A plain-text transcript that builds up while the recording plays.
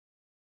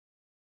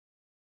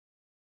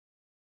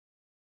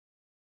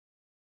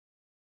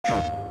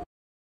Hello?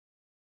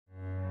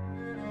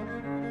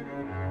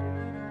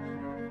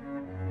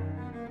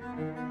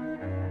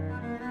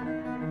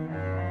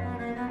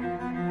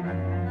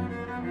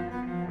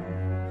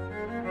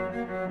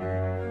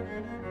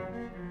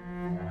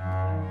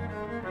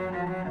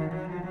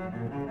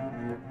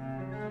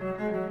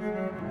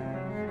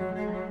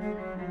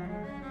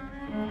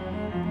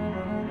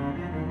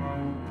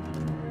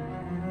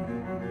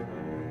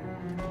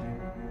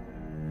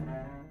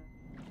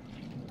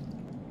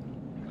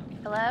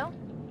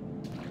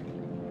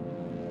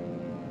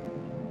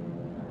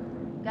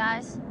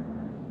 Guys?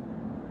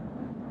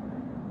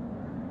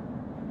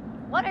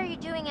 What are you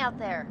doing out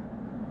there?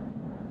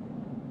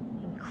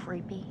 Being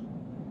creepy.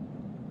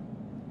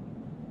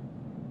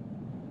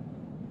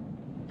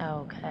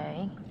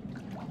 Okay.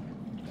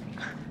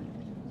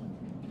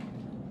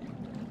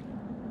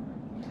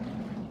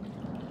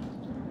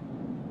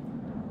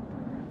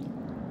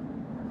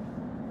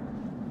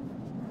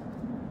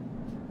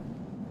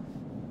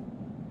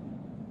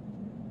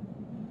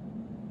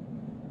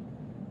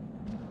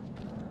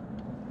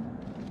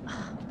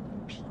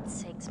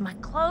 My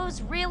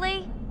clothes,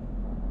 really?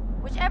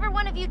 Whichever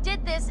one of you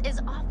did this is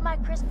off my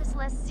Christmas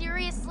list.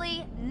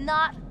 Seriously,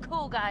 not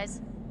cool,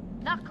 guys.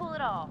 Not cool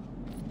at all.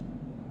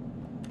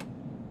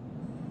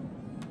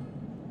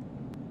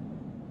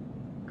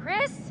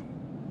 Chris?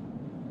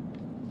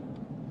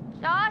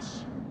 Josh?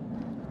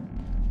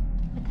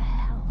 What the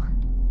hell?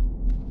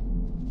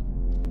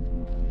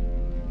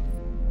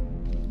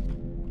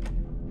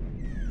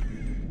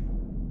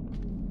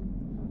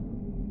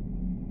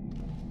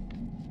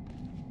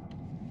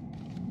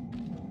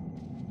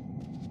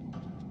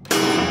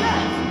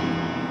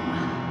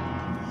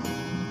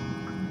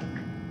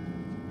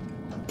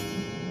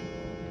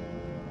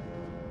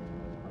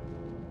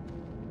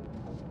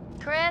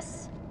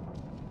 Chris?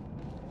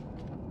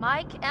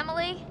 Mike?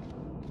 Emily?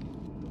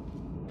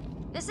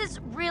 This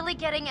is really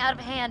getting out of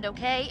hand,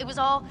 okay? It was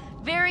all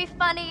very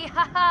funny,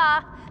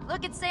 haha.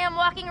 Look at Sam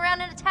walking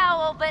around in a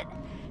towel, but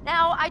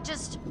now I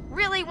just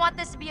really want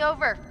this to be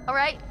over, all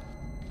right?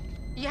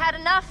 You had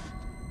enough?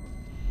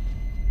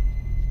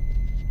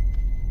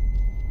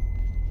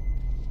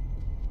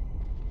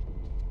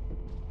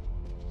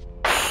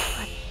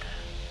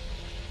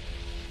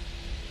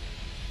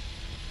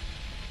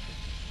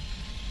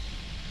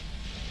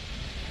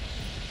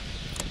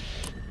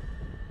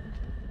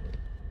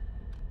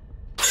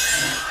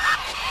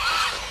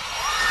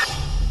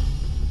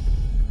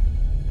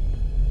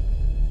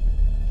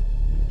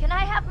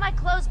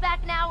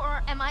 Back now,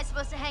 or am I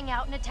supposed to hang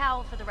out in a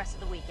towel for the rest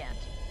of the weekend?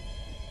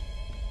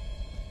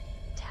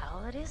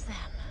 Towel it is then.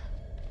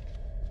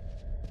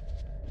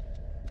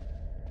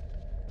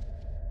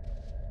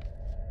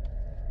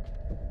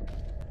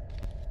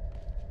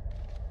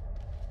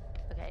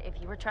 Okay, if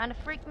you were trying to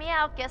freak me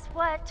out, guess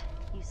what?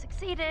 You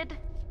succeeded.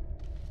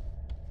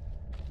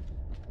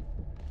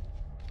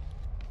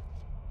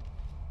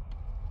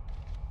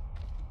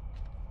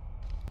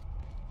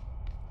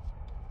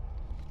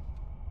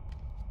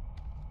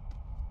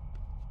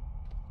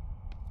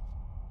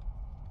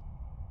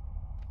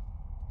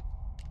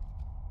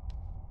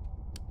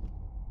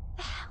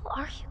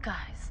 Are you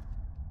guys?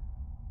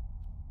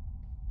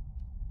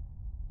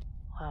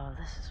 Wow,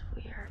 this is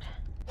weird.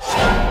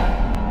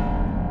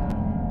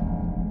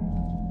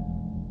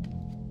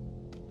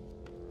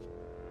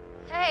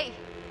 Hey,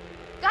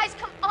 guys,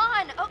 come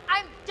on! Oh,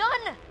 I'm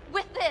done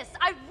with this.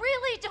 I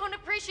really don't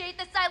appreciate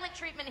the silent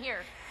treatment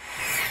here.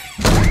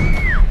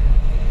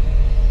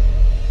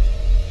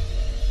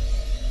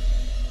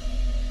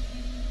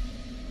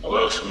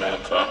 Hello,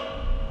 Samantha.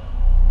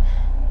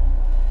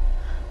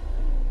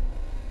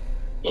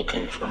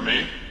 Looking for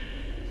me?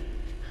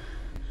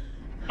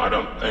 I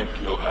don't think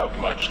you'll have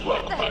much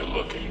luck by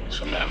looking,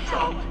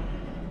 Samantha.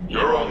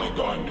 You're only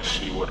going to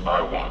see what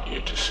I want you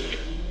to see.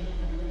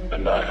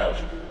 And I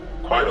have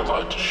quite a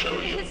lot to show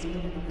you. What is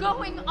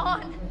going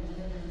on?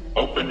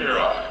 Open your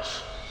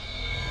eyes.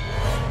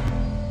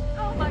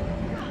 Oh my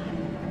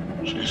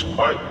God. She's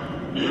quite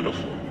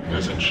beautiful,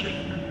 isn't she?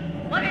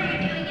 What are you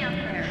doing out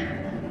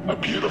there? A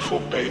beautiful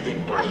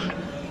bathing bird.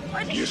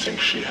 Do you think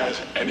she has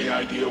any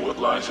idea what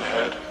lies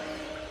ahead?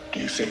 Do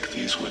you think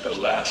these were the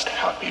last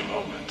happy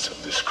moments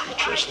of this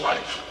creature's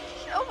life?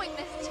 Showing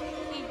this to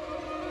me.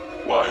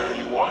 Why are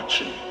you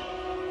watching?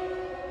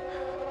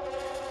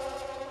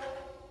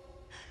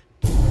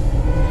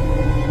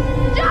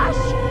 Josh!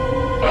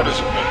 How does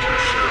it make you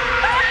feel?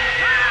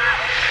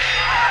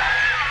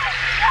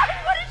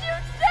 What did you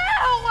do?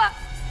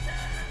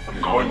 I'm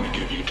going to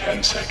give you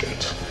 10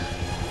 seconds.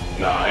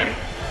 9,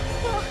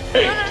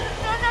 8,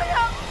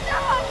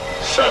 No.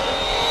 7.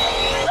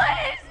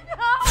 Please,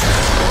 no!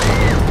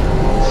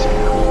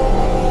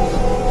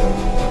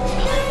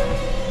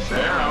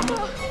 Sam.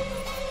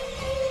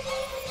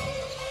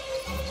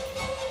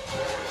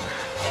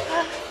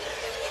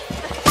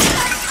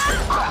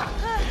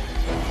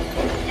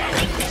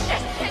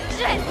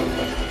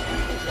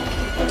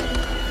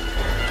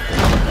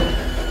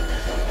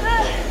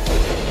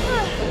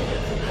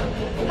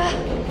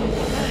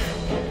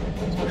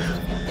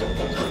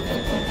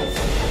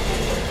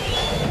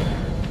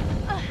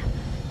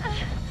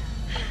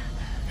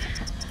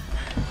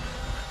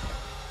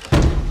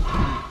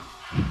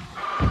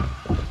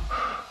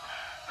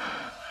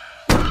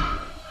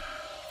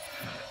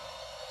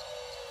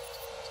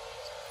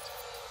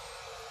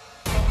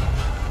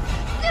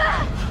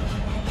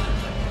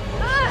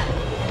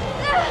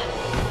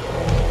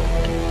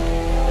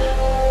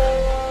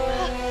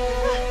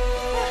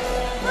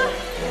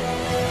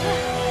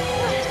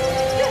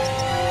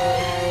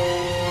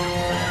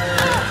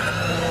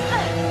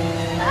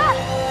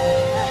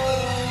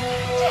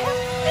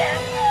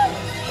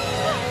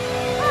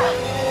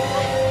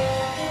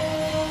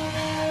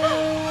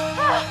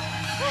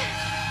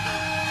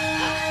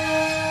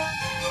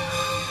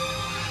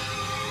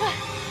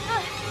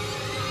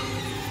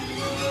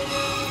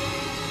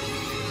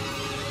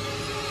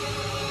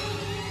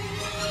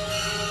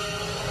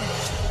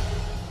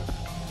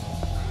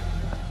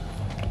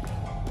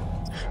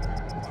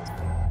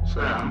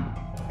 Sam,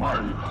 why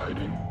are you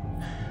hiding?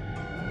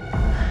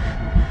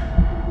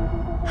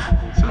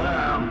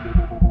 Sam,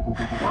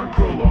 why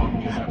prolong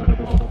the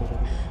inevitable?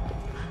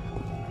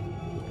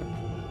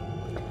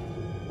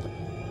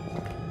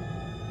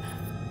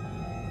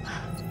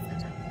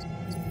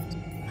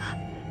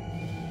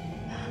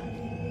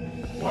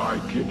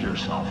 Why kid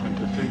yourself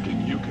into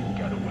thinking you can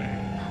get away?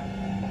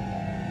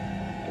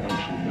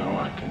 Don't you know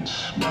I can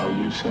smell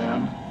you,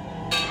 Sam?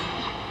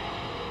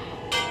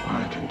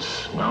 I can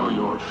smell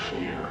your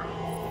fear.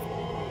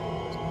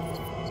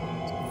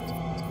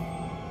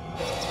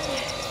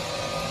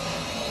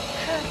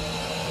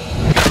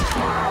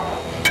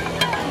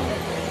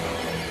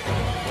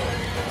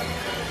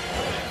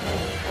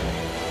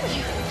 Are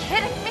you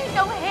kidding me?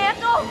 No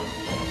handle?